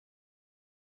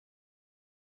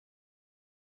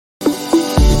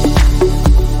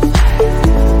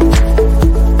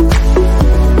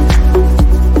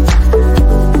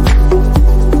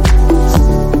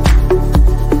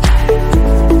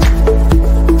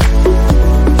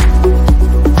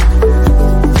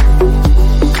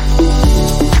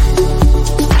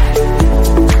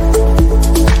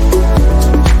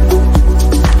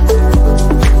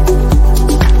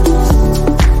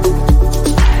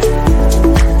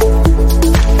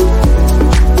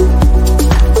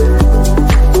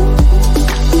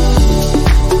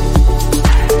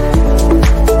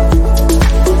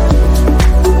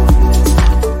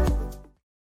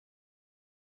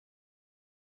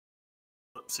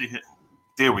see here.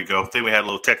 There we go. I think we had a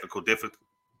little technical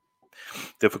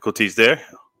difficulties there.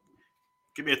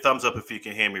 Give me a thumbs up if you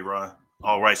can hear me, Ron.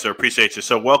 All right, sir. Appreciate you.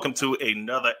 So welcome to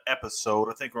another episode.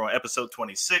 I think we're on episode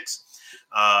 26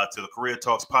 to the Career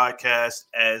Talks podcast.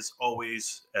 As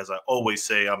always, as I always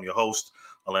say, I'm your host,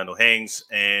 Orlando Haynes,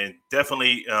 and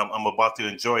definitely I'm about to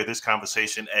enjoy this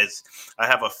conversation as I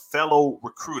have a fellow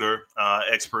recruiter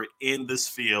expert in this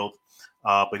field,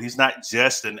 but he's not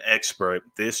just an expert.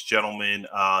 This gentleman,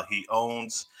 he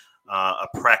owns a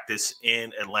practice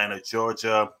in Atlanta,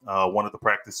 Georgia, one of the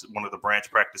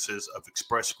branch practices of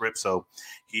Express Scripts. So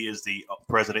he is the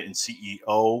president and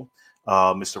CEO,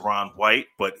 Mr. Ron White.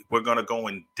 But we're going to go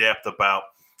in depth about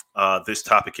this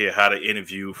topic here, how to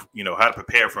interview, how to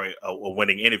prepare for a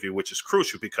winning interview, which is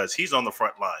crucial because he's on the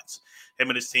front lines. Him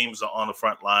and his teams are on the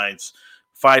front lines,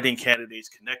 fighting candidates,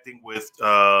 connecting with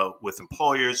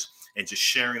employers, and just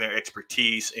sharing their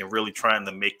expertise and really trying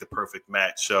to make the perfect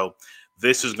match. So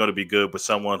this is going to be good with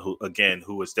someone who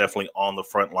is definitely on the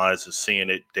front lines and seeing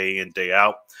it day in, day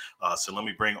out. So let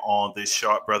me bring on this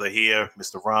sharp brother here,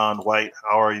 Mr. Ron White.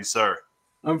 How are you, sir?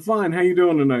 I'm fine. How you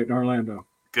doing tonight, Orlando?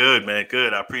 Good, man.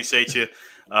 Good. I appreciate you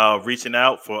reaching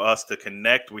out for us to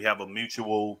connect. We have a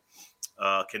mutual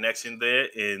connection there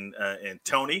in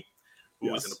Tony,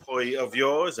 who is an employee of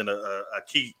yours and a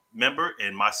key member,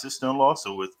 and my sister-in-law.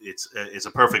 So it's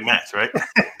a perfect match, right?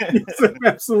 Yes,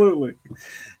 absolutely.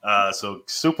 So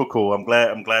super cool. I'm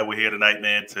glad we're here tonight,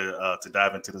 man, to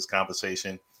dive into this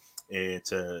conversation and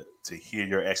to hear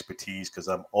your expertise, because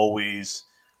I'm always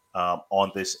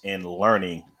on this end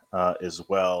learning as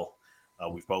well.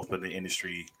 We've both been in the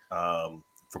industry for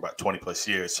about 20 plus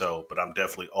years. But I'm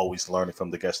definitely always learning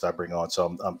from the guests I bring on.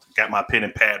 So I'm got my pen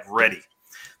and pad ready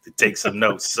to take some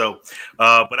notes. So,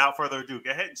 without further ado,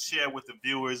 go ahead and share with the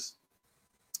viewers,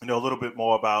 a little bit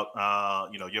more about,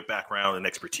 your background and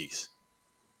expertise.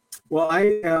 Well,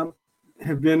 I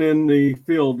have been in the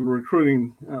field of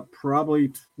recruiting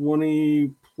probably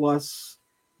 20 plus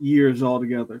years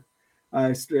altogether.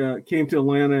 I came to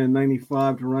Atlanta in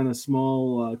 '95 to run a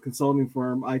small consulting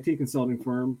firm, IT consulting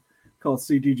firm called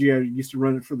CGG. I used to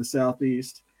run it for the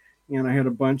Southeast, and I had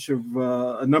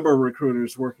a number of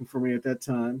recruiters working for me at that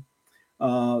time.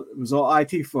 It was all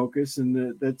IT focused,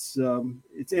 and that's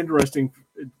it's interesting,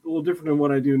 a little different than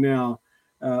what I do now.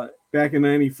 Back in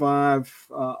 '95,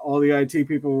 all the IT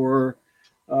people were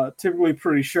typically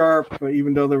pretty sharp, but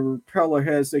even though they were propeller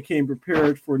heads, they came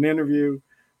prepared for an interview.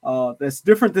 That's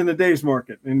different than today's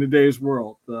market, in today's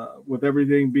world, with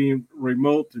everything being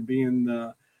remote and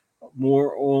being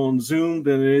more on Zoom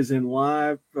than it is in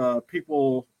live.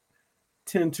 People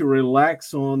tend to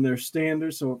relax on their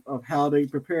standards of how they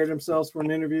prepare themselves for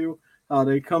an interview, how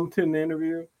they come to an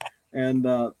interview, and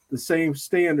the same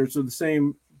standards or the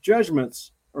same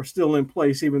judgments are still in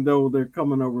place, even though they're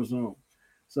coming over Zoom.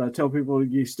 So I tell people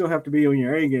you still have to be on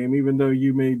your A game, even though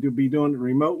you may be doing it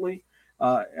remotely.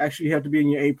 Actually, you have to be in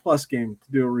your A+ game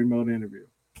to do a remote interview.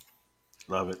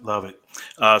 Love it.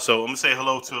 So I'm going to say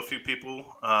hello to a few people.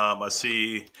 I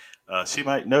see she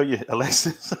might know you,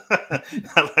 Alexis.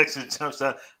 Alexis jumps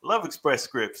out. Love Express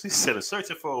Scripts. She said,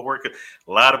 searching for a worker.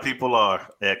 A lot of people are,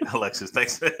 Alexis,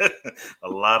 thanks. A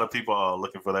lot of people are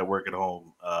looking for that work at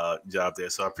home job there.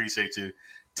 So I appreciate you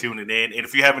tuning in. And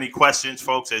if you have any questions,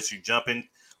 folks, as you jump in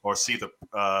or see the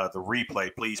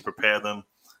replay, please prepare them.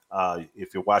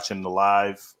 If you're watching the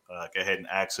live, go ahead and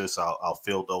access. I'll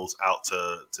fill those out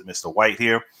to Mr. White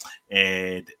here.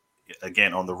 And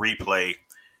again, on the replay,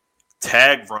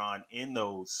 tag Ron in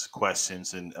those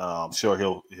questions, and I'm sure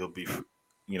he'll be,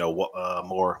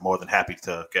 more than happy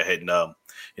to go ahead and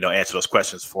answer those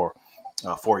questions for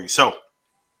you. So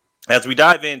as we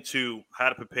dive into how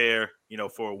to prepare,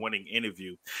 for a winning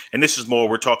interview, and this is more,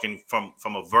 we're talking from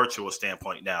a virtual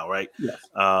standpoint now, right? Yes.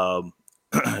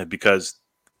 Because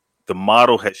the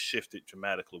model has shifted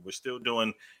dramatically. We're still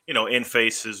doing,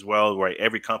 in-face as well, right?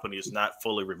 Every company is not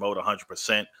fully remote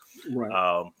 100%.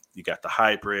 Right. You got the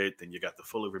hybrid, then you got the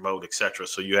fully remote, et cetera.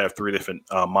 So you have three different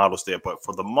models there. But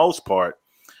for the most part,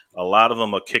 a lot of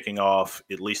them are kicking off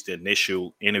at least the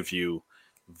initial interview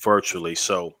virtually.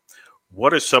 So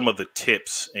what are some of the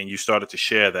tips, and you started to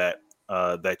share that,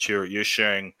 that you're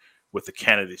sharing with the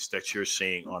candidates that you're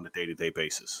seeing on a day-to-day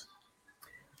basis?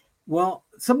 Well,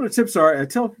 some of the tips are, I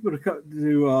tell people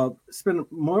to spend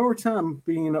more time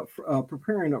being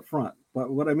preparing up front. But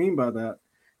what I mean by that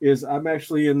is I'm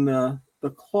actually in the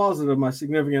closet of my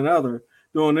significant other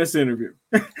doing this interview.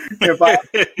 If I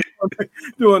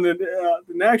doing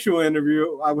an actual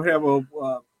interview, I would have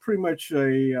a pretty much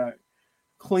a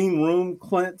clean room,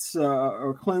 cleanse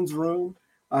room.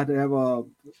 I'd have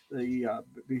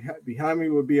behind me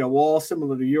would be a wall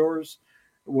similar to yours.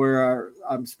 where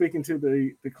I'm speaking to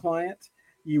the client.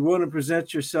 You want to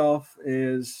present yourself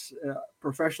as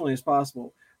professionally as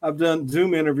possible. I've done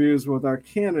Zoom interviews with our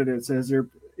candidates as they're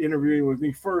interviewing with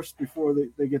me first before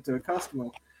they get to a customer.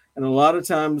 And a lot of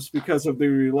times, because of the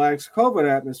relaxed COVID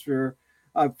atmosphere,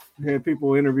 I've had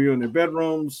people interview in their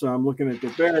bedrooms. So I'm looking at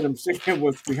their bed. I'm seeing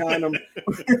what's behind them,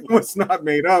 what's not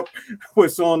made up,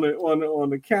 what's on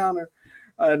the counter.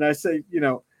 And I say,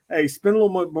 hey, spend a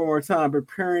little bit more time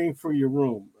preparing for your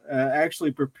room.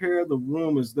 Actually prepare the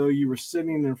room as though you were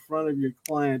sitting in front of your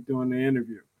client doing the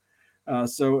interview.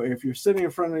 So if you're sitting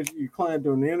in front of your client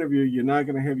doing the interview, you're not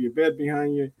going to have your bed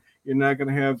behind you. You're not going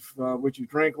to have what you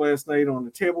drank last night on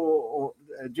the table or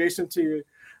adjacent to you.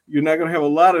 You're not going to have a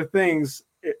lot of things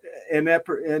in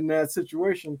that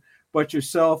situation, but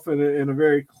yourself in a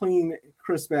very clean,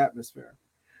 crisp atmosphere.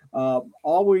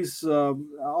 Always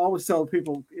tell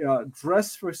people,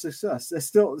 dress for success. That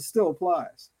still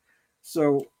applies.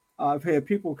 So I've had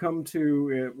people come to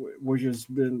it, which has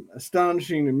been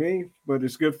astonishing to me, but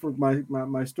it's good for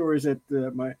my stories at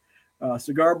my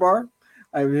cigar bar.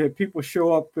 I've had people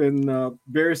show up in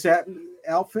various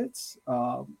outfits,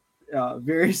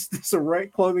 various disarray,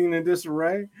 clothing in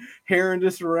disarray, hair in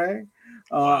disarray.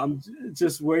 I'm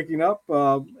just waking up,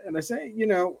 and I say,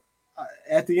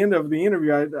 at the end of the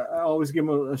interview, I always give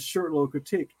them a short little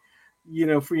critique.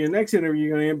 For your next interview,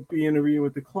 you're going to be interviewing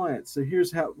with the client. So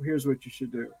here's what you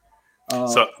should do.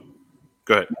 So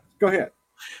go ahead. Go ahead.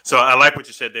 So I like what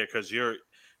you said there, because you're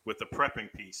with the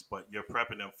prepping piece, but you're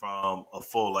prepping them from a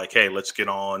full, like, hey, let's get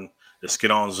on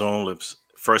Zoom.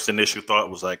 First initial thought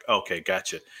was like, okay,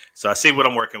 gotcha. So I see what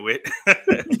I'm working with.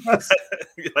 Yes.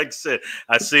 Like I said,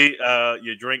 I see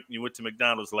you went to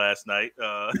McDonald's last night.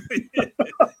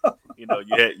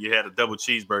 You had a double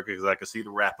cheeseburger, because I could see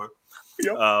the wrapper.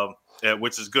 Yep.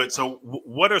 Which is good. So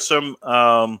what are some,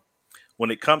 when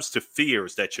it comes to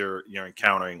fears that you're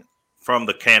encountering from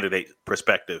the candidate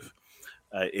perspective,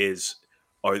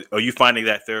 are you finding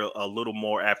that they're a little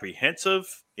more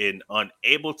apprehensive and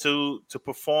unable to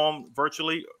perform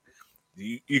virtually?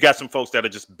 You got some folks that are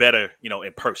just better,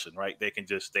 in person, right? They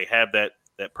have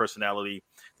that personality.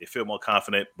 They feel more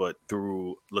confident, but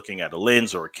through looking at a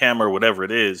lens or a camera, whatever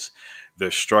it is,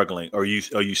 they're struggling. Are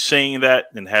you seeing that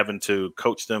and having to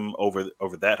coach them over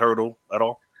that hurdle at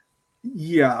all?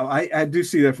 Yeah, I do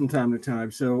see that from time to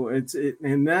time. So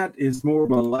and that is more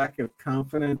of a lack of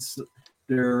confidence.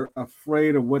 They're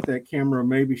afraid of what that camera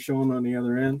may be showing on the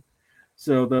other end.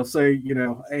 So they'll say,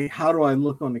 hey, how do I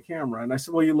look on the camera? And I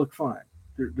said, well, you look fine.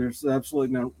 There's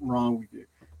absolutely nothing wrong with you.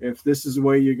 If this is the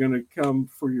way you're going to come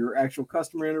for your actual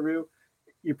customer interview,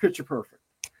 you're picture perfect.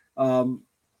 I'll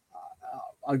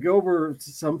go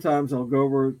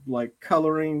over like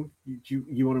coloring.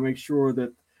 You want to make sure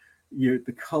that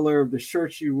the color of the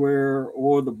shirt you wear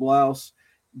or the blouse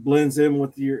blends in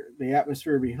with the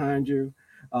atmosphere behind you.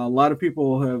 A lot of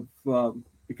people have,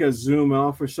 because Zoom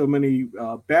offers so many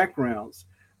backgrounds,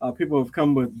 people have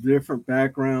come with different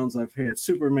backgrounds. I've had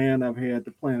Superman, I've had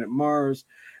the planet Mars,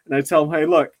 and I tell them, hey,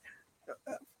 look,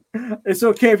 it's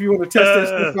okay if you want to test that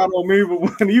stuff out on me,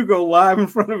 but when you go live in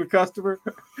front of a customer,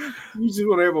 you just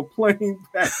want to have a plain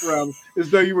background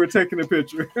as though you were taking a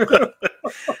picture.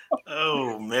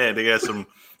 Oh man, they got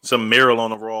some mural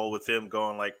on the wall with him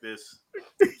going like this.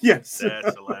 Yes,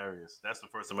 that's hilarious. That's the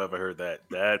first time I ever heard that.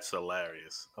 That's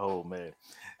hilarious. Oh man.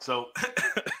 So,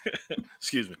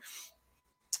 excuse me.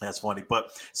 That's funny.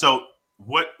 But so,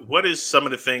 what is some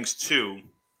of the things too?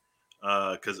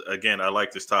 Because again, I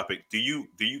like this topic. Do you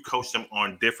coach them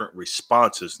on different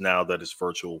responses now that it's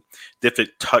virtual,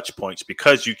 different touch points?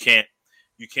 Because you can't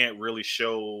really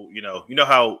show,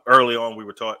 how early on we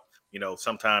were taught,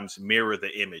 sometimes mirror the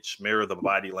image, mirror the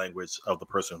body language of the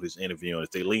person who's interviewing.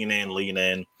 If they lean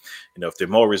in, if they're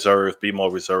more reserved, be more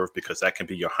reserved, because that can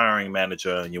be your hiring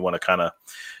manager, and you want to kind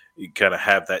of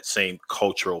have that same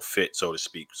cultural fit, so to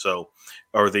speak. So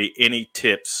are there any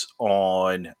tips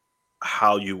on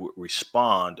how you would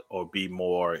respond or be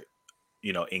more,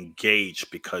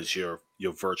 engaged because you're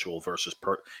virtual versus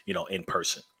in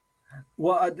person?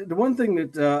 Well, the one thing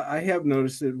that I have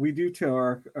noticed that we do tell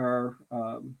our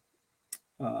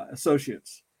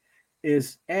associates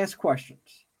is ask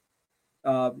questions.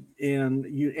 And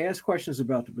you ask questions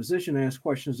about the position, ask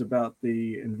questions about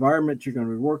the environment you're going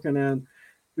to be working in,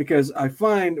 because I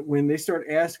find when they start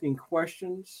asking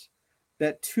questions,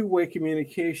 that two-way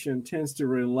communication tends to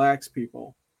relax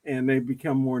people and they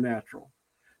become more natural.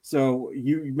 So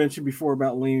you mentioned before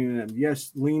about leaning in.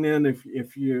 Yes, lean in.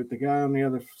 If you're the guy on the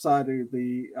other side of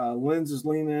the lens is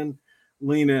lean in,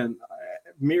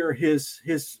 mirror his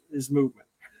movement.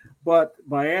 But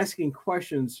by asking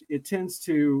questions,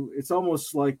 it's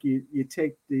almost like you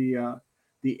take the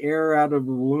air out of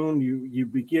the balloon, you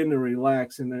begin to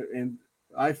relax. And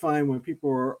I find when people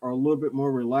are a little bit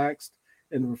more relaxed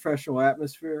in the professional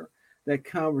atmosphere, that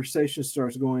conversation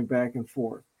starts going back and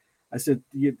forth. I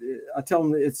tell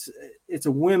them it's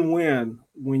a win-win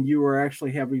when you are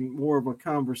actually having more of a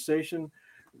conversation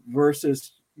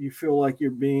versus you feel like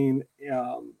you're being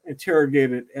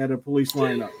interrogated at a police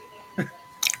lineup.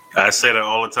 I say that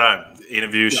all the time.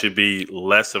 Interviews should be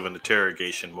less of an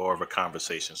interrogation, more of a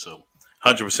conversation. So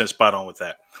 100% spot on with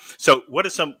that. So what are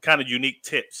some kind of unique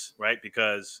tips, right?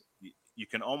 Because you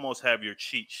can almost have your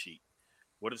cheat sheet.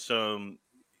 What are some,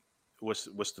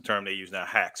 what's the term they use now?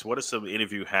 Hacks. What are some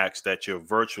interview hacks that you're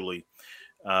virtually,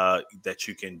 that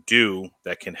you can do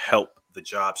that can help the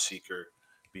job seeker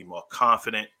be more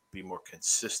confident, be more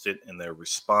consistent in their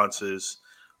responses,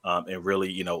 and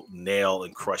really, nail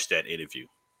and crush that interview?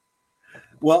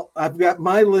 Well, I've got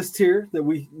my list here that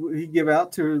we give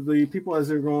out to the people as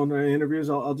they're going to interviews.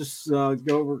 I'll just go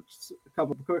over a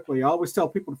couple quickly. I always tell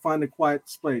people to find a quiet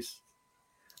space.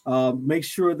 Make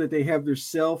sure that they have their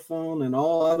cell phone and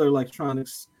all other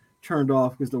electronics turned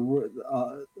off, because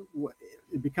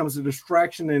it becomes a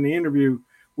distraction in the interview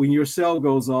when your cell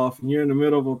goes off and you're in the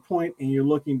middle of a point and you're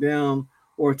looking down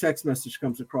or a text message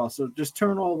comes across. So just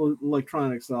turn all the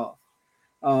electronics off.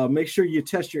 Make sure you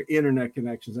test your internet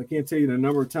connections. I can't tell you the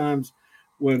number of times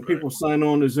when people sign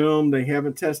on to Zoom, they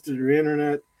haven't tested their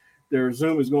internet. Their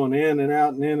Zoom is going in and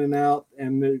out and in and out,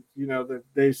 and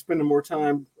they spend more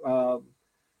time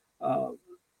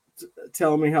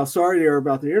telling me how sorry they are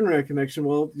about their internet connection.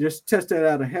 Well, just test that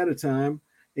out ahead of time,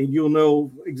 and you'll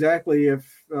know exactly if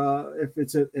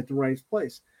it's at the right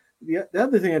place. The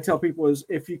other thing I tell people is,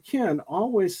 if you can,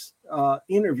 always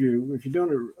interview, if you're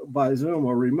doing it by Zoom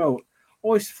or remote,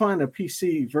 always find a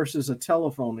PC versus a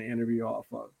telephone to interview off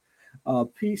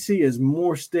of. PC is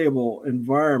more stable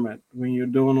environment when you're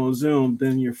doing on Zoom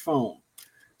than your phone.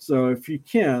 So if you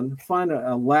can, find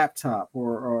a laptop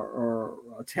or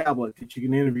a tablet that you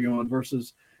can interview on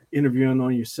versus interviewing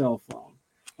on your cell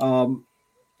phone.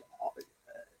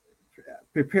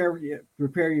 Prepare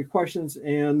your questions.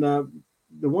 And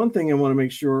the one thing I want to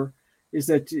make sure is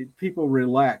that people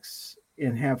relax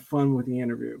and have fun with the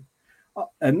interview.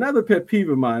 Another pet peeve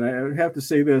of mine, I have to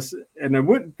say this, and I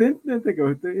didn't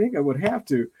think I would have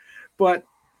to, but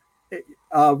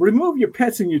remove your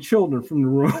pets and your children from the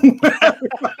room.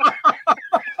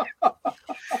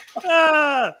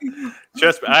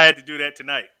 Trust me, I had to do that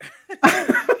tonight.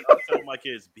 I told my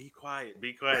kids, "Be quiet,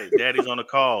 be quiet. Daddy's on the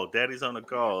call. Daddy's on the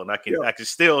call," and I can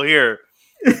still hear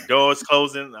doors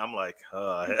closing. I'm like,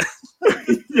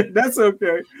 yeah, that's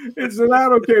okay. It's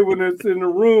not okay when it's in the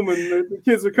room and the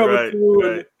kids are coming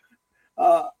through. Right.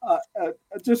 And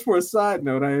just for a side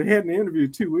note, I had an interview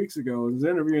 2 weeks ago. I was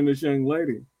interviewing this young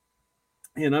lady,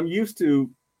 and I'm used to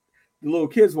the little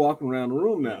kids walking around the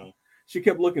room now. Mm-hmm. She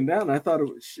kept looking down. And I thought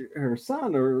her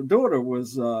son or her daughter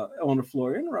was on the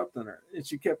floor interrupting her, and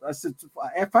she kept. I said,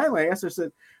 finally, I asked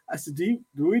her. I said, do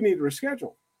we need to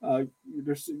reschedule?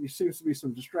 There seems to be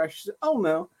some distraction. She said, "Oh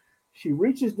no." She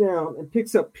reaches down and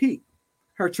picks up Pete,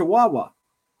 her Chihuahua.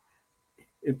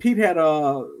 And Pete had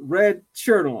a red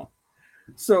shirt on.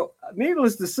 So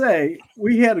needless to say,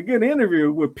 we had a good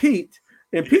interview with Pete,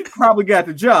 and Pete probably got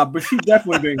the job, but she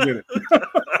definitely didn't get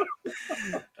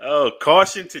it. Oh,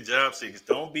 caution to job seekers.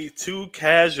 Don't be too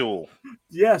casual.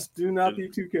 Yes, do not be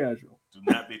too casual. Do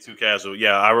not be too casual.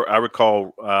 Yeah, I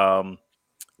recall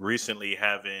recently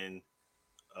having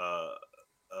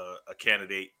a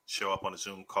candidate show up on a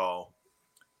Zoom call,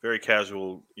 very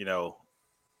casual,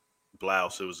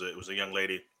 blouse. It was a young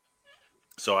lady.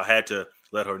 So I had to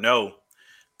let her know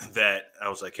that I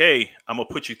was like, "Hey, I'm gonna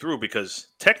put you through because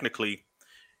technically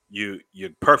you're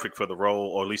perfect for the role,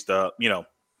 or at least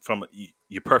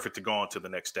you're perfect to go on to the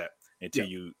next step until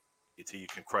you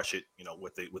can crush it,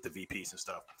 with the VPs and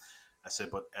stuff." I said,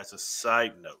 "But as a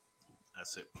side note, I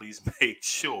said, please make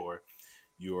sure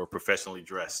you are professionally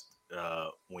dressed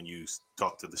when you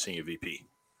talk to the senior VP."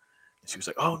 And she was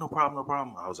like, "Oh, no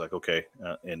problem." I was like, "Okay."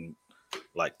 And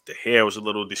like the hair was a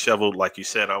little disheveled, like you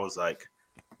said. I was like,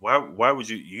 why would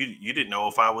you didn't know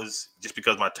if I was, just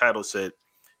because my title said,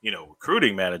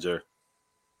 recruiting manager,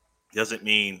 doesn't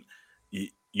mean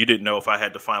you didn't know if I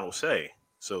had the final say.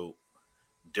 So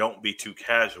don't be too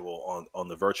casual on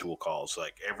the virtual calls.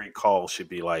 Like every call should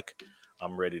be like,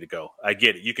 I'm ready to go. I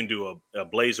get it. You can do a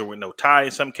blazer with no tie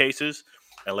in some cases,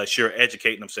 unless you're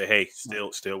educating them. Say, hey,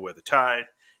 still wear the tie.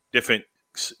 Different,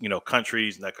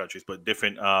 countries, not countries, but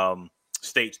different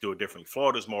states do it differently.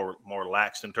 Florida's more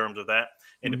lax in terms of that,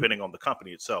 and depending on the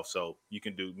company itself. So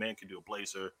men can do a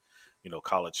blazer,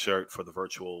 collared shirt for the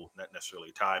virtual, not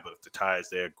necessarily tie, but if the tie is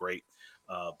there, great.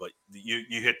 But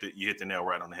you hit the nail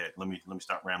right on the head. Let me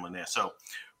stop rambling there. So,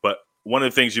 but one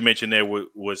of the things you mentioned there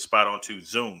was spot on to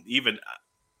Zoom. Even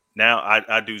now,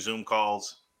 I do Zoom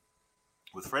calls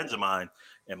with friends of mine,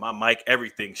 and my mic,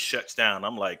 everything shuts down.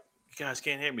 I'm like, you guys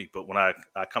can't hear me. But when I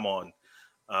come on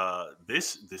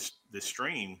this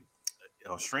stream,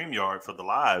 StreamYard for the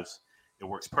lives, it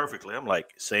works perfectly. I'm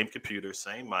like, same computer,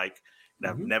 same mic, and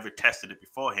I've never tested it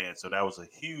beforehand. So that was a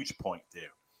huge point there.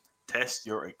 Test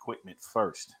your equipment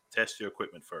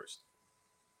first.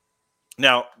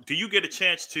 Now, do you get a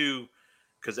chance to,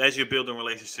 because as you're building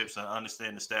relationships and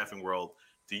understand the staffing world,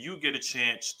 do you get a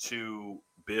chance to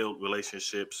build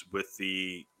relationships with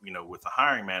the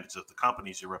hiring managers of the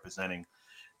companies you're representing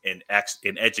and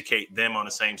educate them on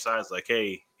the same sides? Like,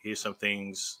 hey, here's some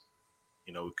things,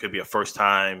 it could be a first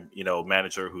time,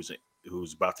 manager who's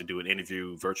about to do an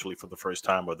interview virtually for the first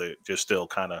time, or they're just still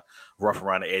kind of rough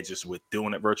around the edges with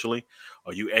doing it virtually.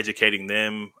 Are you educating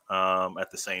them at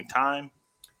the same time?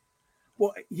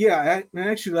 Well, yeah,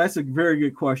 actually, that's a very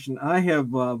good question.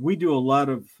 We do a lot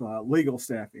of legal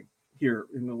staffing here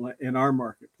in our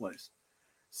marketplace.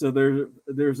 So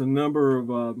there's a number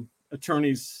of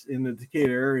attorneys in the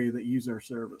Decatur area that use our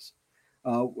service.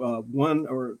 One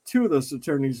or two of those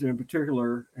attorneys in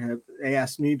particular have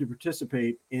asked me to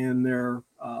participate in their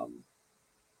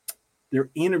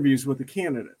interviews with the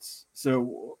candidates.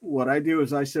 So what I do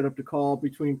is I set up the call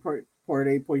between part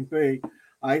A, point B.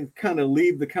 I kind of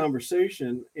lead the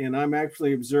conversation, and I'm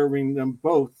actually observing them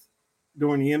both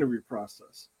during the interview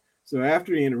process. So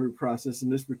after the interview process, in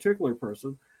this particular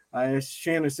person,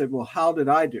 Shannon said, well, how did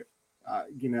I do?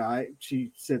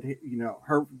 She said,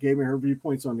 gave me her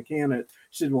viewpoints on the candidate.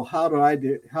 She said, well, how did I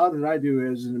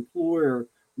do as an employer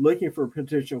looking for a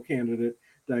potential candidate?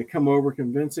 Did I come over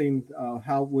convincing?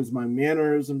 How was my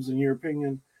mannerisms in your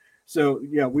opinion? So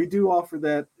yeah, we do offer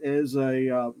that as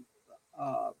a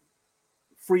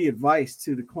free advice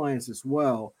to the clients as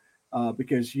well,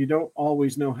 because you don't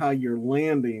always know how you're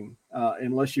landing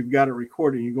unless you've got a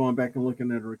recording. You're going back and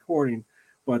looking at a recording,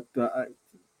 but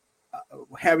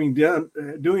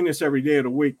doing this every day of the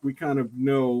week, we kind of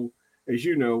know, as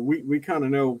you know, we kind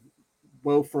of know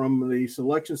both from the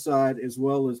selection side as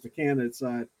well as the candidate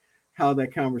side how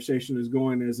that conversation is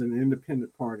going as an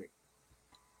independent party.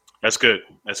 That's good.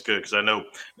 Because I know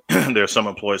there are some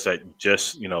employees that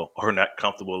just, are not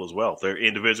comfortable as well. They're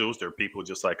individuals. They're people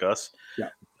just like us. Yeah.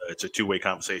 It's a two-way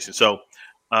conversation. So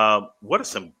what are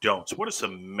some don'ts? What are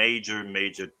some major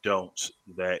don'ts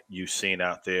that you've seen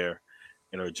out there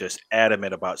and are just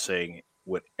adamant about saying,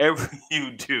 whatever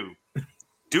you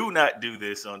do not do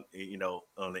this on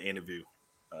the interview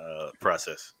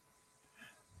process?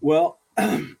 Well,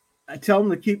 I tell them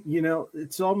to keep,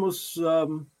 it's almost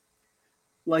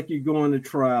like you go on to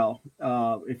trial.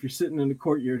 If you're sitting in the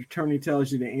court, your attorney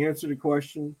tells you to answer the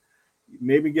question,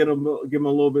 maybe give them a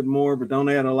little bit more, but don't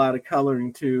add a lot of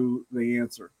coloring to the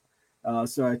answer.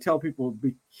 So I tell people,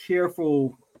 be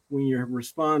careful when you're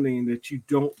responding that you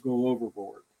don't go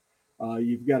overboard.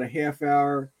 You've got a half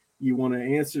hour. You want to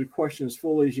answer the question as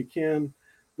fully as you can,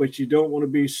 but you don't want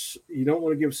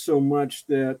to give so much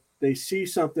that they see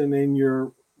something in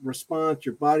your response,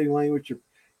 your body language,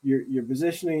 your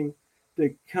positioning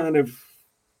that kind of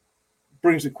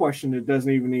brings a question that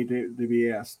doesn't even need to be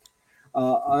asked.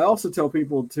 I also tell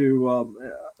people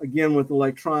to, again, with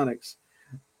electronics,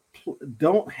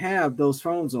 don't have those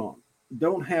phones on.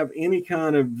 Don't have any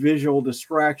kind of visual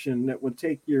distraction that would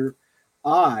take your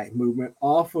eye movement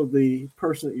off of the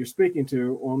person that you're speaking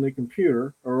to on the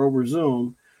computer or over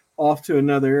Zoom off to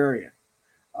another area.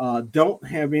 Don't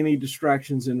have any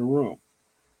distractions in the room.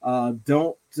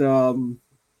 Don't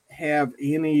have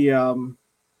any, how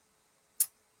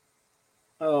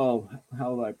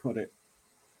do I put it?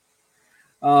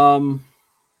 Don't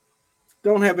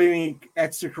have any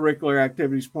extracurricular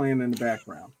activities playing in the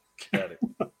background. Got it.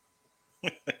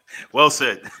 Well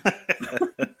said.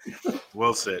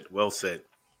 Well said.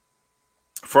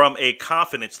 From a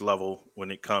confidence level,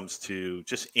 when it comes to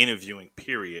just interviewing,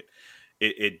 period,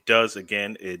 it does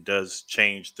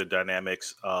change the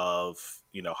dynamics of,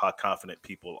 how confident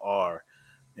people are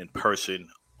in person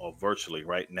or virtually.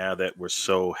 Right now that we're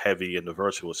so heavy in the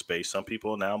virtual space, some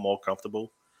people are now more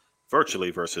comfortable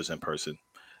virtually versus in person.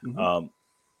 Mm-hmm.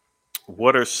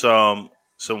 What are some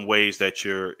ways that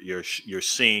you're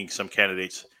seeing some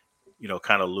candidates,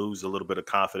 kind of lose a little bit of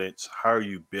confidence? How are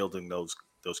you building those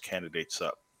candidates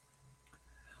up?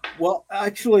 Well,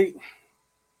 actually,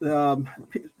 the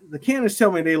candidates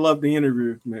tell me they love the interview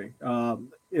with me, and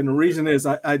the reason is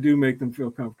I do make them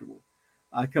feel comfortable.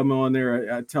 I come on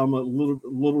there, I tell them a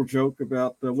little joke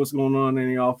about what's going on in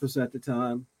the office at the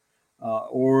time,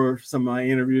 or some of my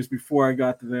interviews before I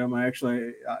got to them. I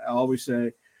always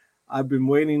say, I've been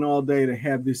waiting all day to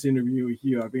have this interview with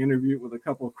you. I've interviewed with a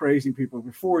couple of crazy people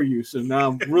before you, so now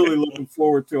I'm really looking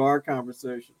forward to our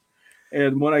conversation.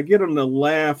 And when I get them to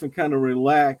laugh and kind of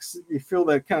relax, you feel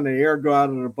that kind of air go out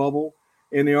of the bubble,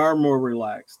 and they are more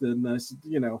relaxed. And I said,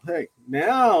 hey,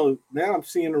 now I'm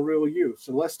seeing a real you.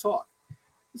 So let's talk.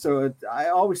 So I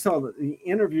always tell them the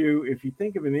interview, if you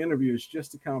think of an interview as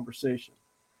just a conversation,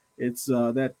 it's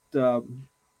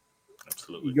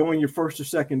Absolutely. You go on your first or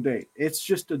second date. It's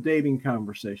just a dating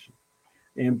conversation.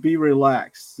 And be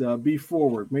relaxed, be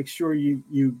forward. Make sure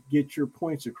you get your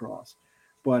points across,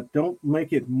 but don't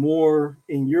make it more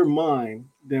in your mind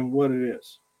than what it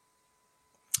is.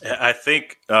 I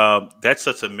think that's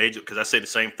such a major, because I say the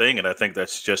same thing, and I think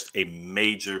that's just a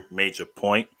major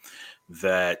point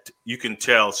that you can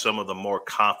tell some of the more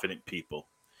confident people.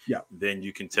 Yeah. Then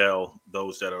you can tell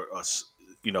those that are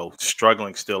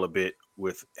struggling still a bit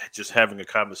with just having a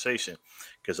conversation,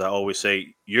 because I always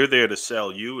say you're there to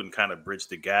sell you and kind of bridge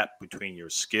the gap between your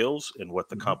skills and what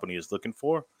the company is looking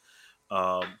for.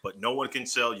 But no one can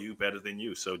sell you better than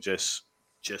you. So just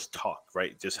talk,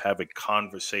 right? Just have a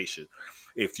conversation.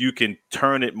 If you can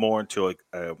turn it more into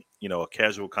a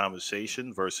casual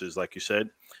conversation versus, like you said,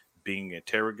 being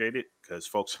interrogated, because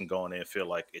folks can go in there and feel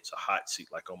like it's a hot seat,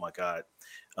 like, oh my God,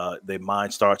 their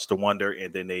mind starts to wonder,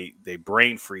 and then they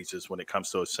brain freezes when it comes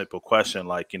to a simple question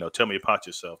like, tell me about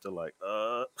yourself. They're like,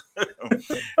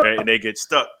 and they get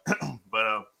stuck.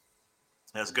 But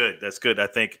that's good. That's good. I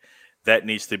think that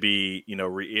needs to be,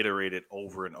 reiterated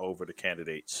over and over to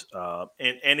candidates,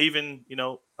 and even,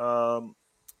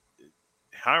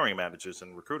 hiring managers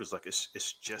and recruiters. Like,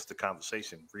 it's just a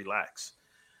conversation. Relax.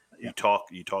 Yeah.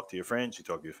 You talk to your friends, you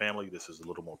talk to your family. This is a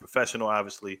little more professional,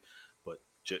 obviously, but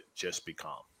just be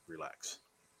calm, relax.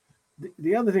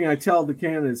 The other thing I tell the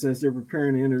candidates as they're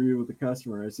preparing an interview with the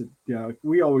customer is that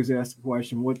we always ask the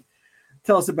question,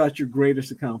 tell us about your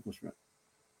greatest accomplishment.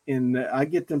 And I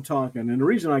get them talking. And the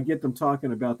reason I get them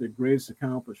talking about their greatest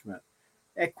accomplishment,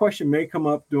 that question may come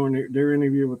up during their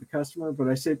interview with the customer, but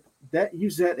I said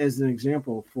use that as an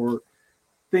example for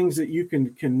things that you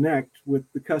can connect with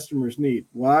the customer's need,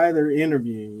 why they're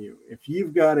interviewing you. If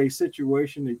you've got a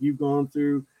situation that you've gone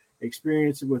through,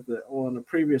 experience on a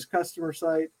previous customer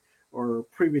site or a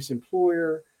previous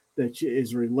employer that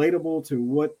is relatable to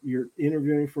what you're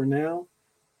interviewing for now,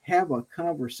 have a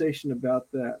conversation about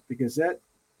that, because that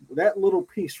little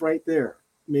piece right there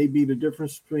may be the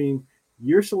difference between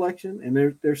your selection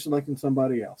and they're selecting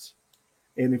somebody else.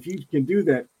 And if you can do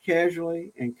that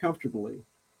casually and comfortably,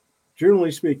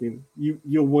 generally speaking,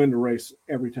 you'll win the race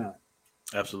every time.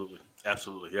 Absolutely.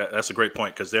 Yeah, that's a great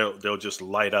point, because they'll just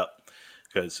light up.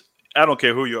 Because I don't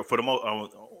care who you are. For the most, I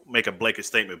won't make a blanket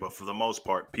statement, but for the most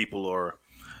part, people are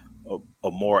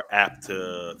more apt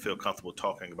to feel comfortable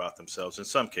talking about themselves. In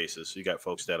some cases, you got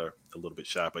folks that are a little bit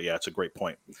shy, but yeah, it's a great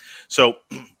point. So,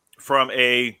 from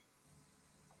a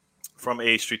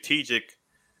strategic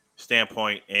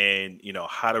standpoint, and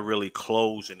how to really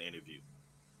close an interview,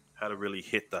 how to really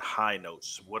hit the high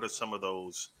notes. What are some of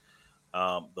those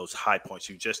high points?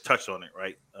 You just touched on it,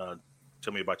 right?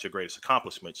 Tell me about your greatest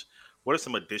accomplishments. What are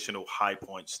some additional high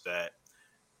points that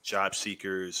job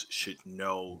seekers should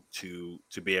know to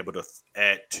be able to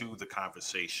add to the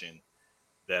conversation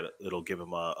that it'll give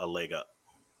them a leg up?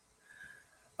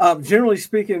 Generally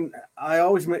speaking, I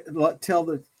always tell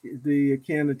the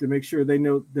candidate to make sure they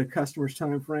know the customer's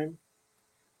time frame.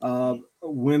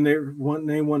 When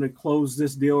they want to close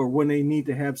this deal, or when they need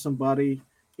to have somebody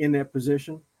in that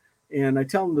position. And I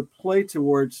tell them to play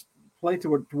towards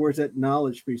that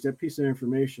knowledge piece, that piece of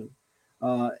information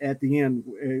at the end.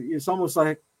 It's almost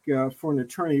like for an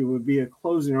attorney, it would be a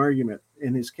closing argument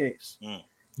in his case. Yep.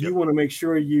 You want to make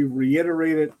sure you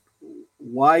reiterated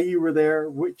why you were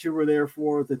there, what you were there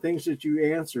for, the things that you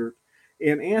answered,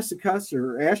 and ask the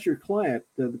customer, ask your client,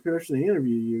 the person that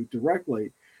interviewed you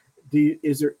directly,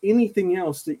 is there anything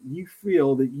else that you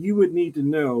feel that you would need to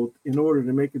know in order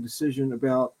to make a decision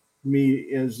about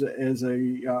me as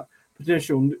a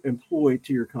potential employee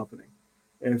to your company?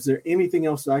 Is there anything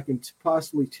else that I can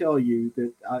possibly tell you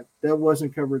that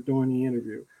wasn't covered during the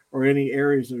interview, or any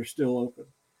areas that are still open?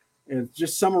 And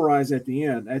just summarize at the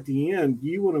end. At the end,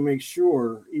 you want to make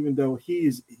sure, even though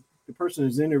the person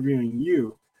is interviewing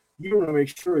you, you want to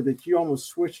make sure that you almost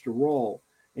switch the role,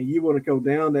 and you want to go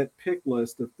down that pick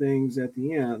list of things at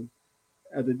the end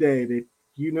of the day that,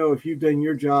 if you've done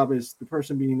your job as the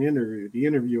person being interviewed, the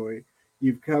interviewee,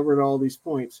 you've covered all these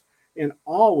points. and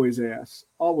always ask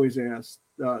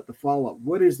the follow-up.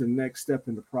 What is the next step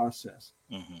in the process?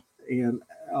 Mm-hmm. And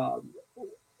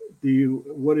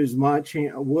what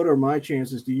are my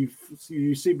chances? Do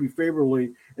you see me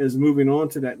favorably as moving on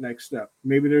to that next step?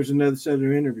 Maybe there's another set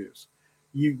of interviews.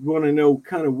 You want to know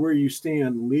kind of where you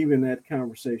stand leaving that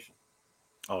conversation.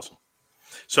 Awesome.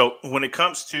 So when it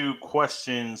comes to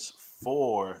questions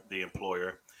for the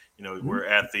employer, we're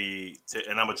at and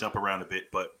I'm gonna jump around a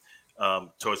bit, but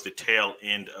towards the tail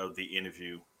end of the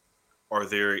interview, are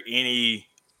there any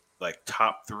like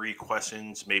top 3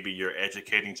 questions maybe you're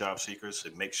educating job seekers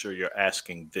and make sure you're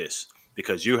asking this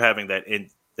because you're having that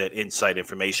insight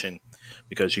information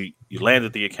because you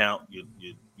landed the account,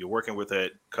 you're working with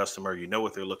that customer, you know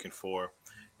what they're looking for,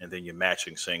 and then you're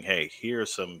matching saying, hey, here are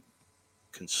some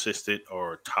consistent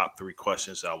or top 3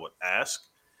 questions I would ask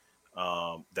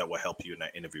that will help you in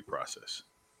that interview process?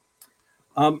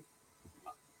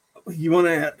 You want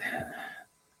to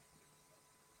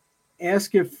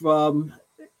ask if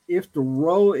the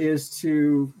role is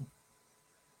to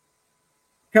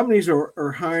companies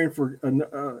are hiring for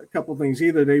a couple of things.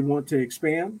 Either they want to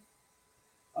expand,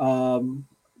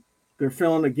 they're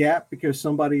filling a gap because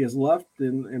somebody has left,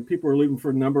 and people are leaving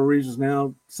for a number of reasons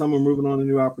now. Some are moving on to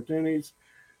new opportunities.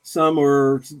 Some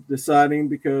are deciding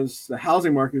because the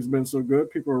housing market has been so good,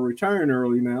 people are retiring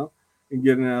early now and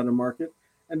getting out of the market.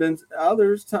 And then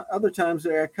other times,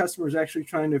 their customers actually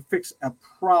trying to fix a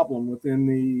problem within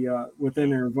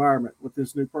their environment with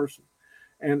this new person.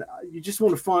 And you just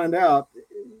want to find out.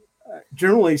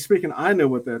 Generally speaking, I know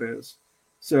what that is.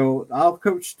 So I'll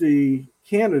coach the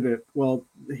candidate. Well,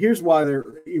 here's why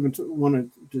they're even want to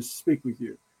just speak with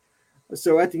you.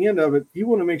 So at the end of it, you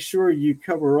want to make sure you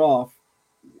cover off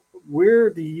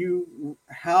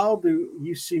how do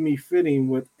you see me fitting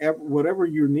with whatever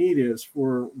your need is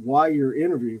for why you're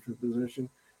interviewing for the position?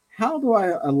 How do I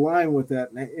align with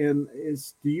that? And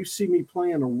do you see me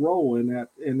playing a role in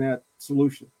that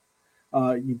solution?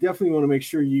 You definitely want to make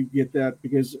sure you get that,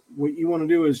 because what you want to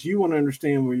do is you want to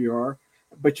understand where you are,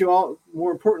 but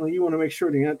more importantly, you want to make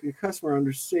sure the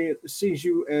customer sees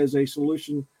you as a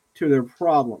solution to their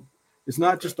problem. It's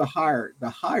not just the hire. The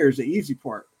hire is the easy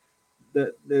part.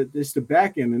 It's the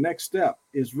back end. The next step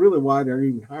is really why they're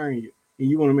even hiring you. And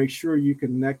you want to make sure you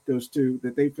connect those two,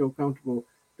 that they feel comfortable,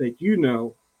 that you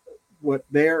know what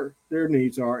their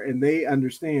needs are, and they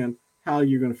understand how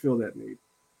you're going to fill that need.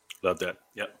 Love that.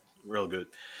 Yep. Real good.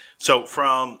 So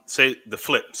from, say, the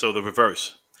flip, so the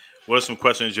reverse, what are some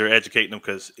questions you're educating them?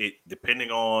 Because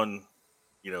depending on,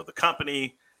 the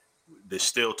company, there's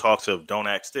still talks of don't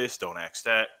ask this, don't ask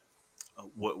that.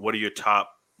 What are your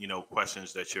top,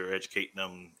 questions that you're educating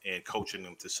them and coaching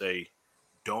them to say,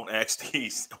 don't ask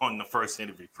these on the first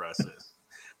interview process?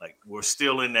 Like, we're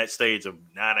still in that stage of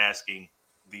not asking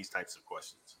these types of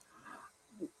questions.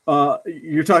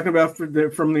 You're talking about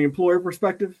from the employer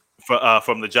perspective?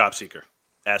 From the job seeker,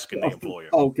 asking the employer.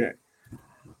 Okay.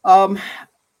 On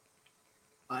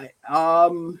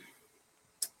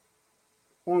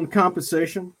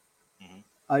compensation,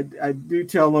 I do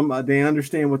tell them they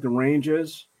understand what the range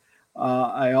is.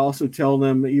 I also tell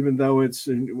them, even though it's,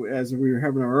 as we were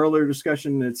having our earlier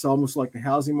discussion, it's almost like the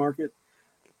housing market.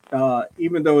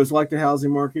 Even though it's like the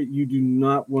housing market, you do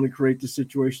not want to create the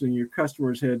situation in your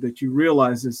customer's head that you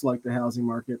realize it's like the housing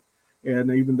market.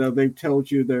 And even though they've told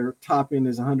you their top end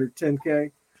is 110K,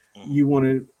 you want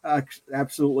to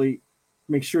absolutely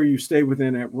make sure you stay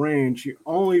within that range. You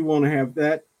only want to have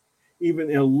that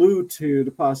even allude to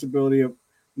the possibility of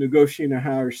negotiating a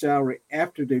higher salary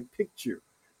after they picked you,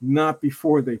 not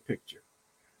before they picked you.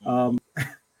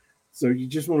 So you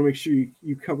just want to make sure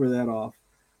you cover that off.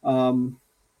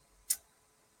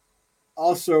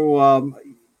 Also,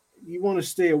 you want to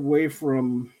stay away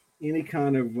from any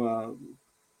kind of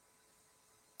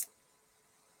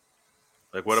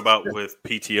like, what about with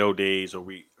PTO days? Are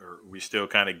we still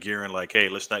kind of gearing like, hey,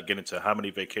 let's not get into how many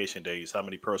vacation days, how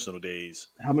many personal days,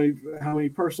 how many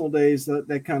personal days,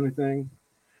 that kind of thing.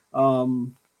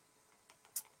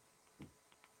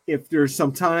 If there's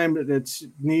some time that's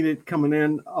needed coming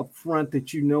in up front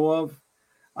that you know of,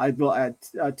 I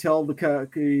tell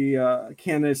the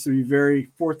candidates to be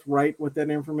very forthright with that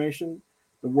information.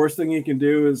 The worst thing you can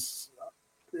do is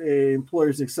the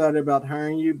employer's excited about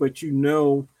hiring you, but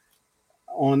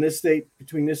on this date,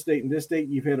 between this date and this date,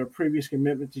 you've had a previous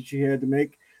commitment that you had to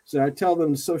make. So I tell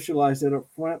them to socialize that up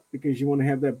front, because you want to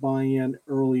have that buy-in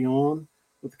early on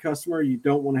with the customer. You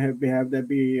don't want to have that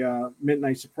be a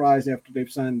midnight surprise after they've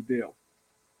signed the deal.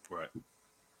 Right.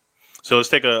 So let's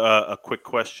take a quick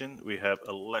question. We have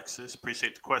Alexis.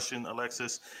 Appreciate the question.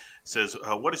 Alexis says,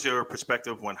 what is your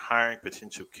perspective when hiring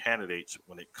potential candidates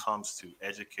when it comes to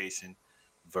education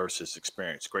versus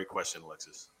experience? Great question,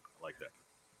 Alexis. I like that.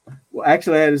 Well,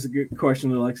 actually, that is a good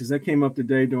question, Alexis. That came up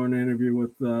today during an interview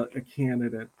with a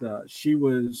candidate. She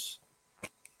was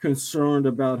concerned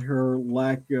about her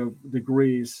lack of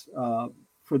degrees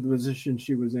for the position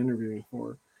she was interviewing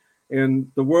for.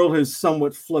 And the world has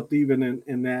somewhat flipped even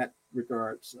in that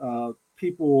regards.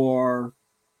 People are,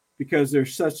 because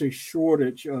there's such a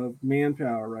shortage of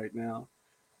manpower right now,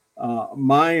 at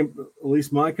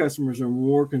least my customers are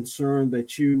more concerned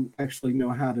that you actually know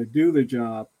how to do the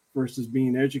job versus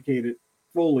being educated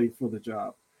fully for the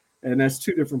job. And that's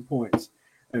two different points.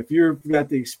 If you've got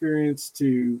the experience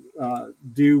to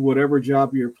do whatever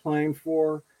job you're applying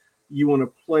for, you want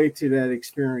to play to that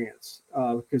experience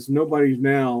because nobody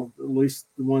now, at least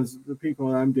the people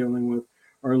that I'm dealing with,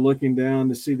 are looking down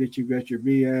to see that you've got your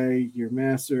BA, your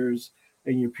master's,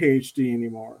 and your PhD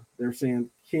anymore. They're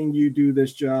saying, can you do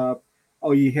this job?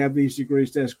 Oh, you have these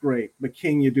degrees, that's great, but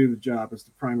can you do the job is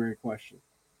the primary question.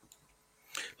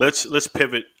 Let's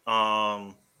pivot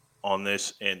on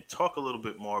this and talk a little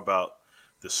bit more about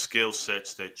the skill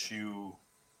sets that you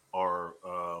are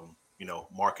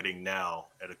marketing now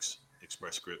at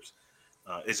Express Scripts.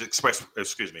 Is Express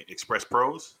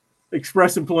Pros?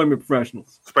 Express Employment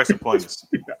Professionals. Express Employment.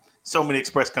 Yeah. So many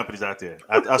Express companies out there.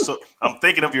 I'm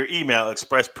thinking of your email,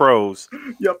 Express Pros.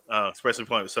 Yep. Express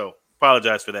Employment. So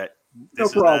apologize for that. No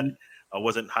problem. I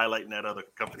wasn't highlighting that other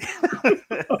company.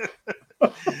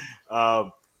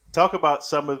 Talk about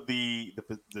some of the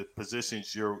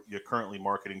positions you're currently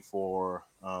marketing for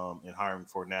and hiring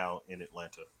for now in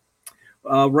Atlanta.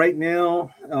 Right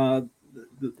now,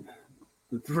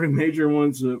 the three major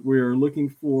ones that we're looking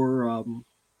for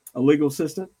a legal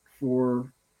assistant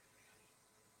for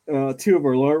two of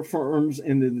our large firms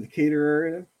in the Decatur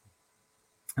area.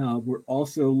 We're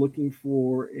also looking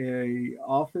for a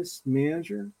office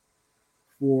manager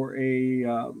for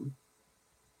a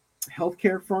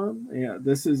healthcare firm. Yeah,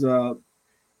 this is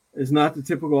not the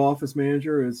typical office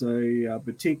manager. It's a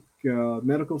boutique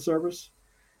medical service,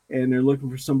 and they're looking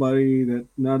for somebody that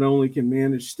not only can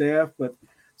manage staff, but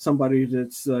somebody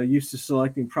that's used to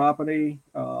selecting property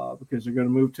because they're going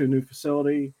to move to a new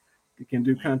facility. They can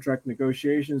do contract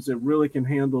negotiations. That really can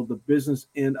handle the business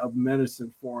end of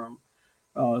medicine for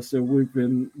them. So we've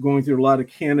been going through a lot of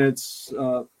candidates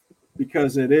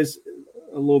because it is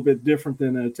a little bit different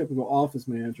than a typical office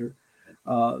manager.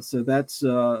 So that's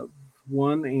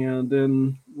one. And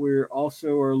then we're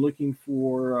also are looking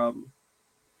for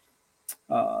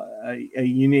a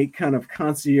unique kind of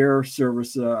concierge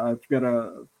service. I've got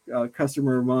a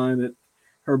customer of mine that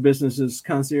her business is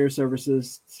concierge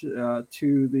services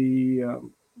to the,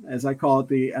 as I call it,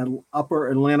 the upper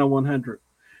Atlanta 100.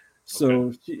 So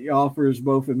okay. She offers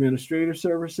both administrative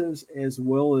services as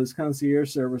well as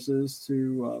concierge services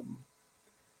to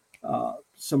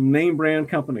some name brand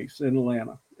companies in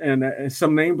Atlanta and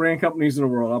some name brand companies in the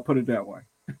world. I'll put it that way.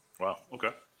 Wow.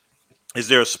 Okay. Is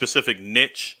there a specific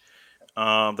niche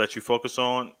that you focus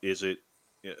on? Is it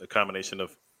a combination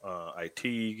of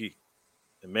IT,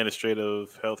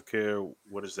 administrative, healthcare?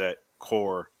 What is that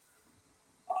core?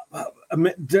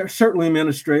 Certainly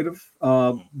administrative,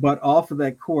 but off of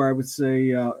that core, I would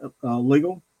say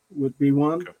legal would be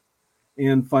one, okay.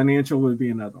 And financial would be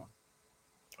another one.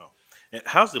 Oh. And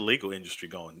how's the legal industry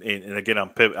going? And again,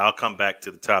 I'll come back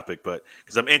to the topic, but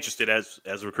because I'm interested as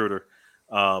a recruiter,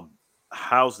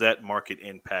 how's that market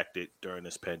impacted during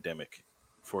this pandemic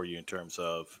for you in terms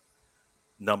of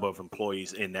number of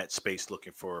employees in that space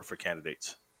looking for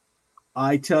candidates?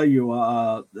 I tell you,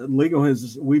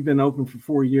 we've been open for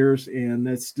 4 years, and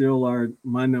that's still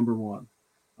my number one.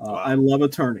 Wow. I love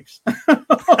attorneys.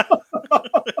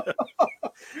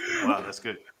 Wow, that's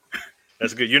good.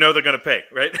 That's good. You know they're going to pay,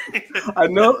 right? I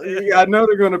know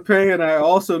they're going to pay, and I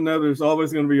also know there's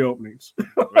always going to be openings.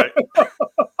 Right.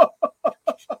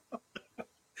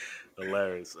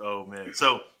 Hilarious. Oh man.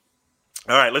 So,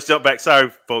 all right, let's jump back.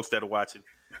 Sorry, folks that are watching.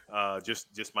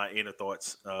 Just my inner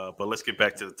thoughts, but let's get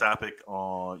back to the topic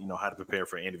on how to prepare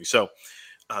for an interview. So,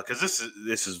 because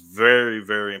this is very,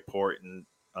 very important.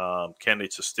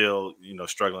 Candidates are still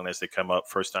struggling as they come up.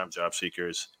 First time job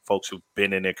seekers, folks who've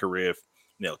been in their career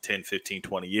 10, 15,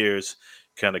 20 years,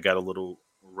 kind of got a little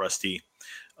rusty.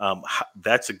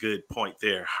 That's a good point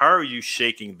there. How are you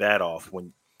shaking that off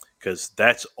because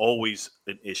that's always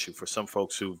an issue for some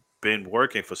folks who've been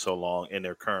working for so long in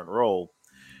their current role,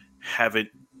 haven't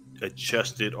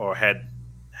adjusted or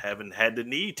haven't had the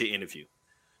need to interview,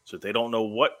 so they don't know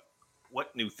what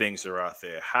new things are out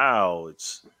there. How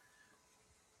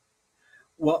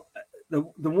Well, the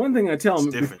one thing I tell It's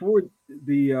them different. before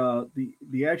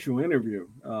the actual interview,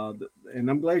 and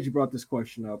I'm glad you brought this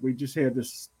question up. We just had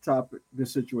this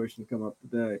situation come up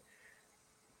today.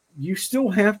 You still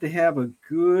have to have a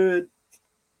good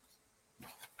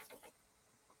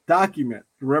document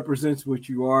that represents what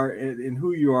you are and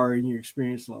who you are in your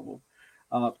experience level.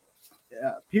 Uh,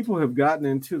 People have gotten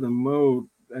into the mode,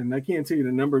 and I can't tell you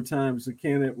the number of times the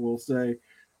candidate will say,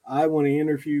 I want to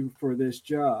interview for this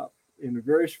job. And the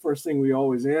very first thing we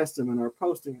always ask them in our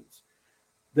postings,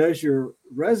 does your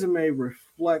resume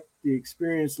reflect the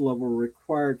experience level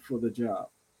required for the job?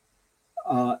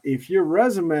 If your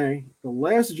resume, the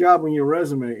last job on your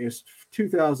resume is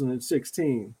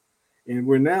 2016, and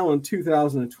we're now in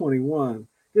 2021,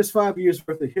 there's 5 years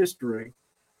worth of history,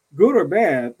 good or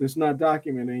bad, that's not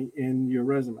documented in your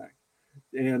resume.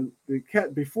 And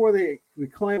before the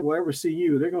client will ever see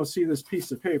you, they're going to see this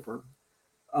piece of paper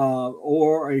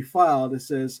or a file that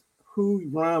says who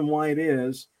Ron White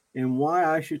is and why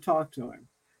I should talk to him.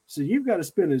 So you've got to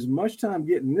spend as much time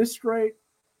getting this straight.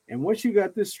 And once you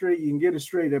got this straight, you can get it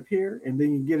straight up here, and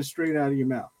then you can get it straight out of your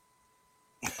mouth.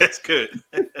 That's good.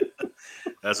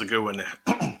 That's a good one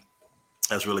there.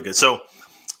 That's really good. So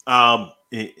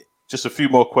just a few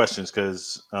more questions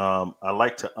because I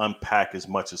like to unpack as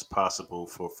much as possible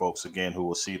for folks, again, who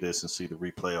will see this and see the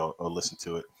replay or listen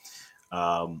to it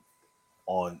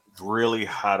on really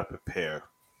how to prepare.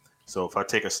 So if I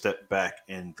take a step back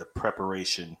in the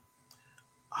preparation,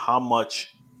 how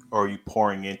much are you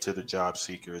pouring into the job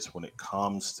seekers when it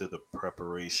comes to the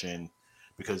preparation?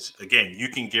 Because, again, you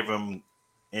can give them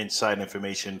inside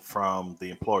information from the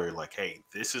employer, like, hey,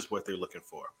 this is what they're looking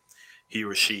for. He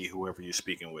or she, whoever you're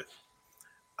speaking with.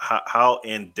 How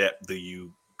in depth do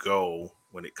you go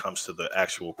when it comes to the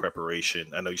actual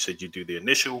preparation? I know you said you do the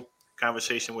initial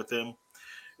conversation with them.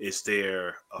 Is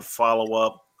there a follow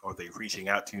up? Are they reaching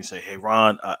out to you and say, hey,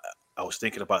 Ron, I was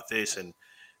thinking about this and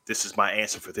this is my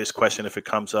answer for this question if it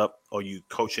comes up? Are you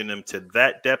coaching them to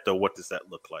that depth, or what does that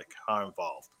look like? How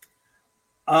involved?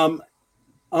 On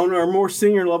our more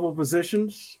senior level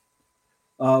positions,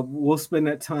 we'll spend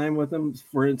that time with them.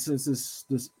 For instance,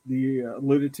 the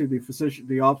alluded to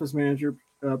the office manager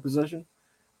position.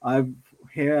 I've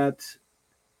had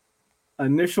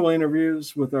initial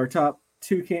interviews with our top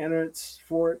 2 candidates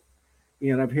for it,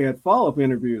 and I've had follow-up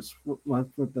interviews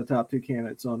with the top 2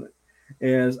 candidates on it.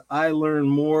 As I learn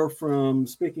more from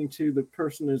speaking to the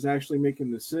person who's actually making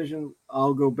the decision,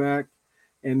 I'll go back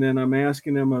and then I'm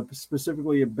asking them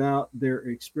specifically about their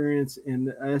experience in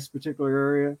this particular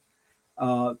area.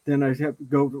 Then I'd have to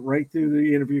go right through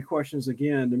the interview questions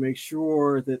again to make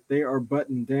sure that they are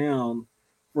buttoned down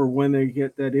for when they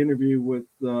get that interview with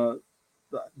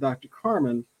Dr.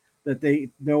 Carmen, that they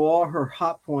know all her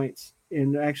hot points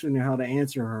and actually know how to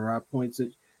answer her hot points,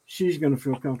 that she's going to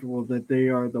feel comfortable that they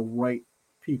are the right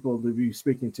people to be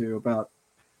speaking to about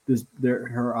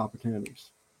her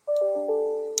opportunities.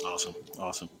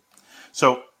 Awesome.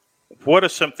 So what are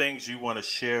some things you want to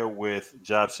share with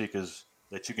job seekers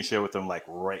that you can share with them like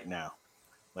right now?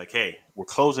 Like, hey, we're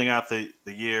closing out the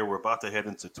year. We're about to head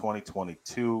into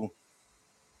 2022.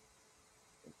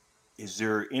 Is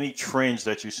there any trends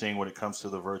that you're seeing when it comes to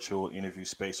the virtual interview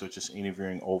space or just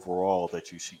interviewing overall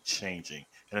that you see changing?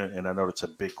 And I know it's a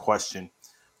big question,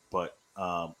 but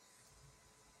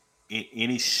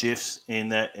any shifts in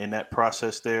that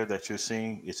process there that you're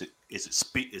seeing? Is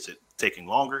it taking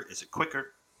longer? Is it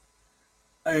quicker?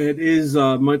 It is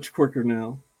much quicker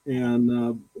now,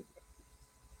 and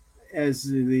as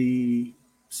the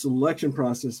selection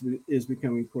process is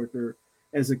becoming quicker,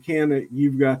 as a candidate,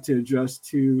 you've got to adjust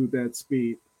to that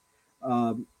speed.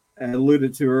 I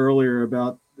alluded to earlier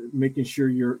about making sure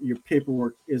your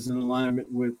paperwork is in alignment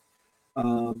with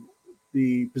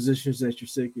the positions that you're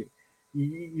seeking.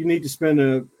 You need to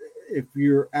spend if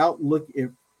you're out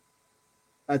if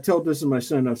I tell this to my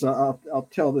son, so I'll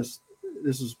tell this.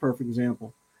 This is a perfect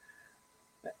example.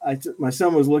 My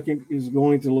son is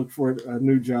going to look for a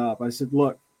new job. I said,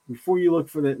 look, before you look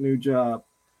for that new job,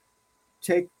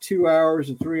 take 2 hours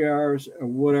or 3 hours or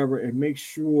whatever, and make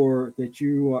sure that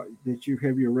you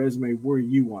have your resume where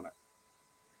you want it.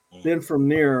 Mm-hmm. Then from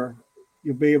there,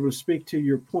 you'll be able to speak to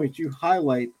your points. You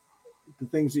highlight the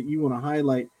things that you want to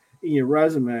highlight in your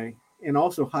resume, and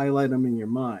also highlight them in your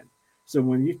mind. So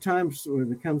when it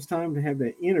comes time to have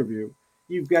that interview,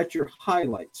 you've got your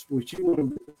highlights, which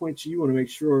the points you want to make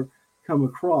sure come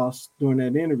across during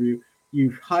that interview.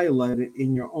 You've highlighted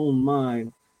in your own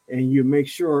mind, and you make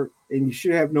sure, and you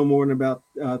should have no more than about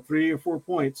 3 or 4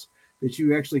 points that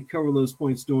you actually cover those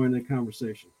points during the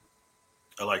conversation.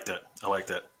 I like that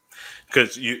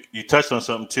because you touched on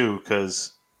something too,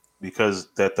 because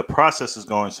because that the process is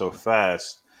going so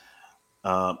fast.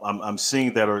 I'm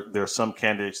seeing that there are some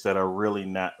candidates that are really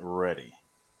not ready.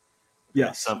 That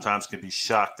Yes. sometimes can be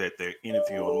shocked that their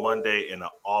interview on Monday and an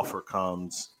offer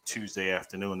comes Tuesday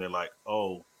afternoon. They're like,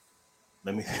 oh,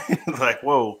 let me like,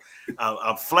 whoa,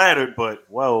 I'm flattered, but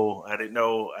whoa, I didn't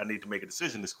know I need to make a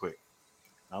decision this quick.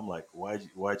 I'm like,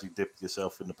 why'd you dip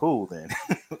yourself in the pool then?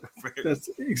 That's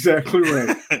exactly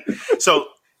right. So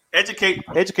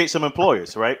educate some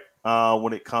employers, right?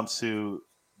 When it comes to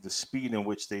the speed in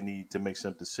which they need to make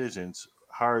some decisions,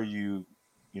 how are you,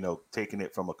 taking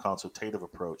it from a consultative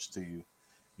approach to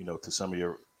to some of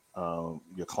your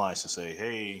clients to say,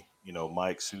 hey,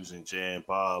 Mike, Susan, Jan,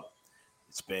 Bob,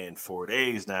 it's been 4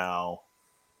 days now.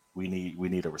 We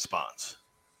need a response.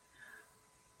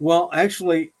 Well,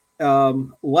 actually,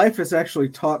 life has actually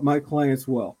taught my clients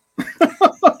well.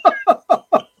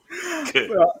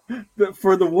 Good.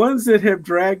 For the ones that have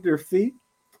dragged their feet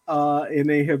and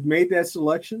they have made that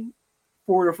selection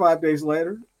 4 or 5 days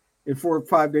later, and 4 or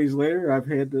 5 days later, I've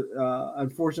had the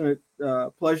unfortunate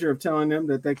pleasure of telling them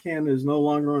that can is no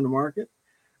longer on the market.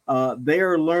 They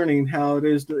are learning how it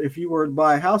is if you were to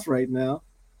buy a house right now,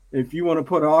 if you want to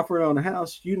put an offer on a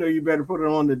house, you better put it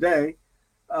on today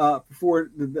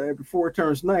before it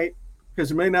turns night,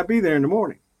 because it may not be there in the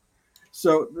morning.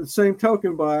 So the same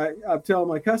token, I'm telling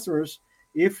my customers,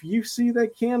 if you see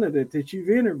that candidate that you've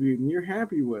interviewed and you're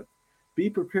happy with, be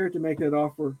prepared to make that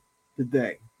offer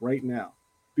today, right now.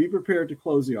 Be prepared to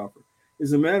close the offer.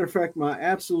 As a matter of fact, my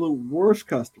absolute worst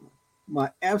customer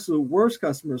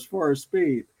as far as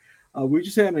speed, we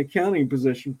just had an accounting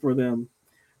position for them.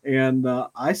 And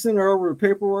I sent her over the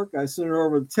paperwork. I sent her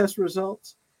over the test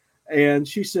results. And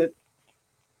she said,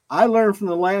 I learned from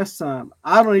the last time,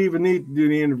 I don't even need to do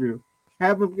the interview.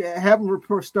 Have them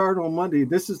report start on Monday.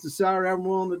 This is the salary I'm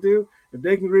willing to do. If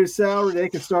they can agree to salary, they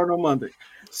can start on Monday.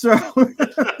 So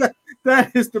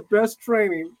that is the best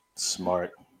training.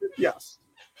 Smart. Yes.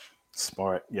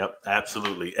 Smart. Yep.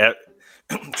 Absolutely.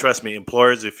 Trust me,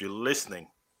 employers, if you're listening,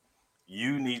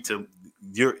 you need to.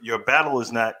 Your battle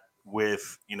is not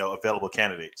with available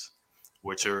candidates,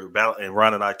 which are battle. And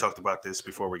Ron and I talked about this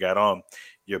before we got on.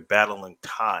 You're battling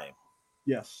time.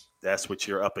 Yes. That's what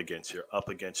you're up against. You're up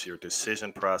against your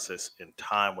decision process and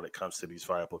time when it comes to these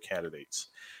viable candidates.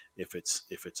 If it's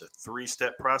a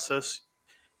 3-step process,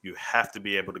 you have to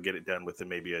be able to get it done within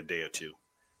maybe a day or two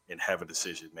and have a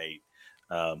decision made.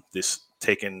 This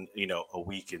taking a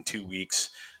week and 2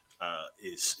 weeks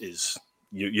is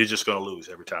you're just going to lose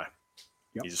every time.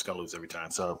 Yep. You're just going to lose every time.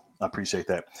 So I appreciate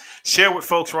that. Share with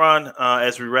folks, Ron,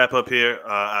 as we wrap up here.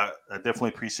 I definitely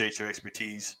appreciate your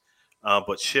expertise.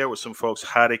 But share with some folks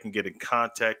how they can get in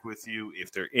contact with you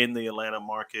if they're in the Atlanta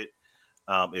market,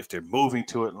 if they're moving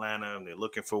to Atlanta and they're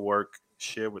looking for work.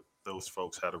 Share with those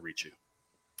folks how to reach you.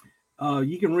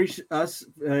 You can reach us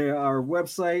our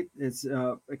website. It's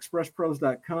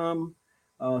expresspros.com.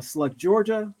 Select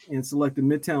Georgia and select the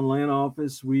Midtown Atlanta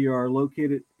office. We are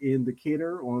located in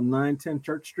Decatur on 910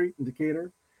 Church Street in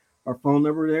Decatur. Our phone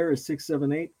number there is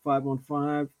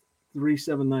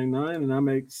 678-515-3799, and I'm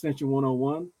at extension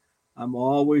 101. I'm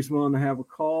always willing to have a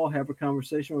call, have a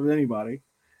conversation with anybody.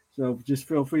 So just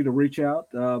feel free to reach out.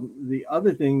 The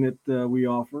other thing that we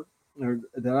offer, or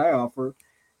that I offer,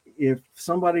 if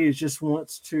somebody just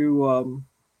wants to,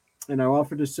 and I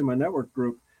offer this to my network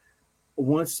group,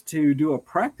 wants to do a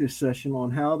practice session on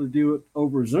how to do it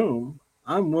over Zoom,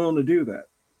 I'm willing to do that.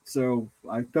 So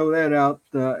I throw that out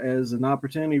as an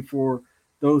opportunity for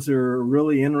those who are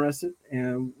really interested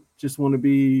and just want to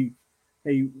be,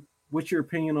 hey, what's your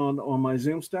opinion on my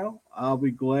Zoom style? I'll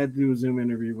be glad to do a Zoom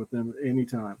interview with them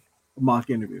anytime, a mock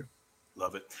interview.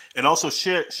 Love it. And also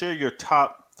share your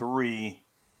top 3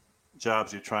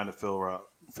 jobs you're trying to fill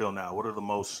now. What are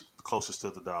the closest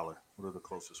to the dollar? What are the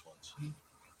closest ones?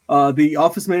 The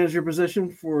office manager position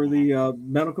for the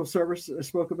medical service I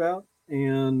spoke about,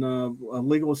 and a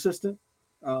legal assistant,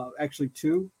 actually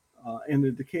 2 in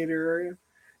the Decatur area.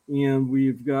 And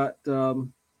we've got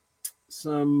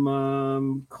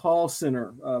some call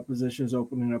center positions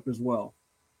opening up as well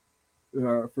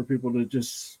for people to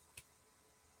just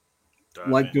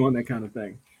doing that kind of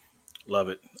thing. Love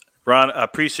it. Ron, I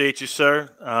appreciate you, sir,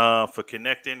 for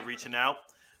connecting, reaching out,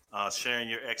 sharing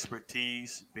your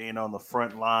expertise, being on the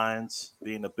front lines,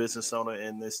 being a business owner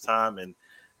in this time. And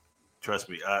trust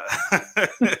me,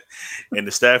 in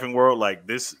the staffing world like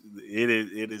this, it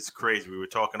is crazy. We were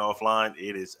talking offline.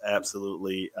 It is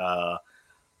absolutely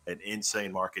an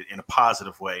insane market in a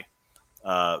positive way,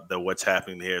 what's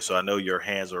happening here. So I know your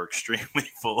hands are extremely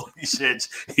full. You said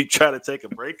you tried to take a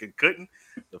break and couldn't.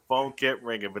 The phone kept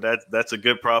ringing, but that's a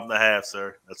good problem to have,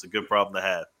 sir. That's a good problem to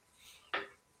have.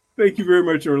 Thank you very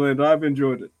much, Orlando. I've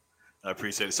enjoyed it. I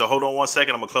appreciate it. So hold on one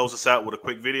second. I'm going to close this out with a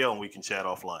quick video and we can chat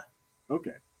offline.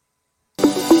 Okay.